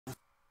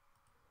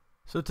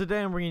So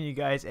today I'm bringing you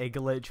guys a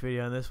glitch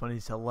video, and this one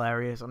is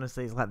hilarious.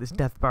 Honestly, it's like this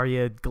death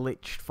barrier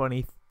glitched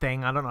funny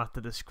thing. I don't know how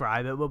to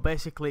describe it, but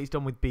basically it's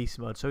done with beast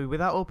mode. So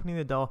without opening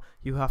the door,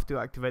 you have to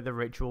activate the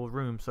ritual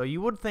room. So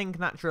you would think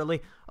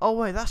naturally, oh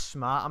wait, that's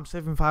smart, I'm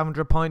saving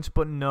 500 points,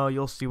 but no,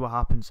 you'll see what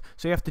happens.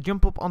 So you have to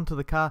jump up onto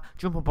the car,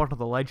 jump up onto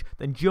the ledge,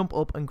 then jump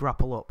up and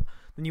grapple up.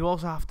 Then you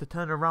also have to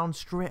turn around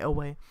straight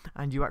away,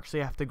 and you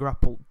actually have to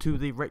grapple to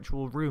the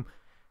ritual room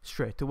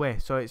straight away.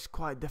 So it's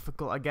quite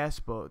difficult, I guess,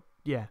 but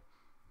yeah.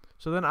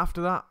 So then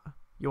after that,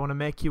 you want to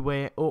make your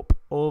way up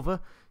over.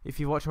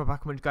 If you watch my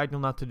Packapunch guide, you'll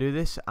know how to do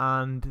this.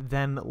 And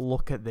then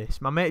look at this.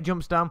 My mate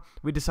jumps down.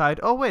 We decide,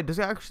 oh wait, does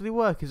it actually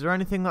work? Is there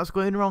anything that's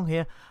going wrong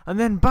here? And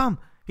then bam,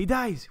 he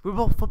dies. We're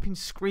both flipping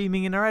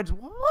screaming in our heads.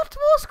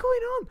 What's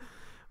going on?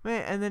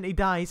 Mate, and then he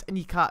dies, and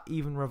you can't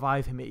even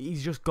revive him.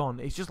 He's just gone.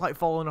 He's just like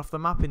falling off the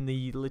map in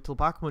the little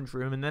Packapunch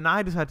room. And then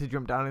I decide to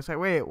jump down and it's like,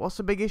 wait, what's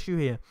the big issue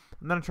here?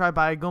 And then I try to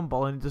buy a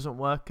gumball and it doesn't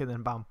work. And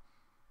then bam,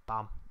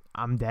 bam.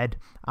 I'm dead.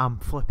 I'm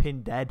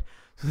flipping dead.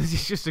 So this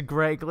is just a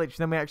great glitch.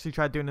 Then we actually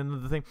tried doing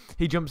another thing.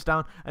 He jumps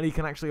down and he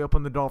can actually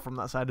open the door from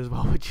that side as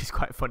well, which is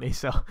quite funny.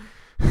 So,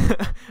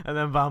 and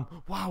then bam,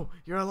 wow,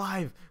 you're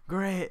alive.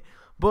 Great.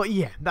 But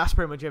yeah, that's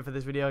pretty much it for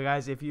this video,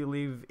 guys. If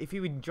you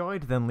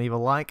enjoyed, then leave a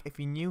like. If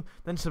you're new,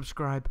 then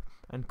subscribe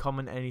and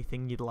comment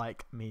anything you'd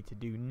like me to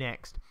do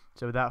next.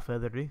 So without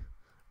further ado,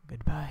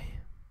 goodbye.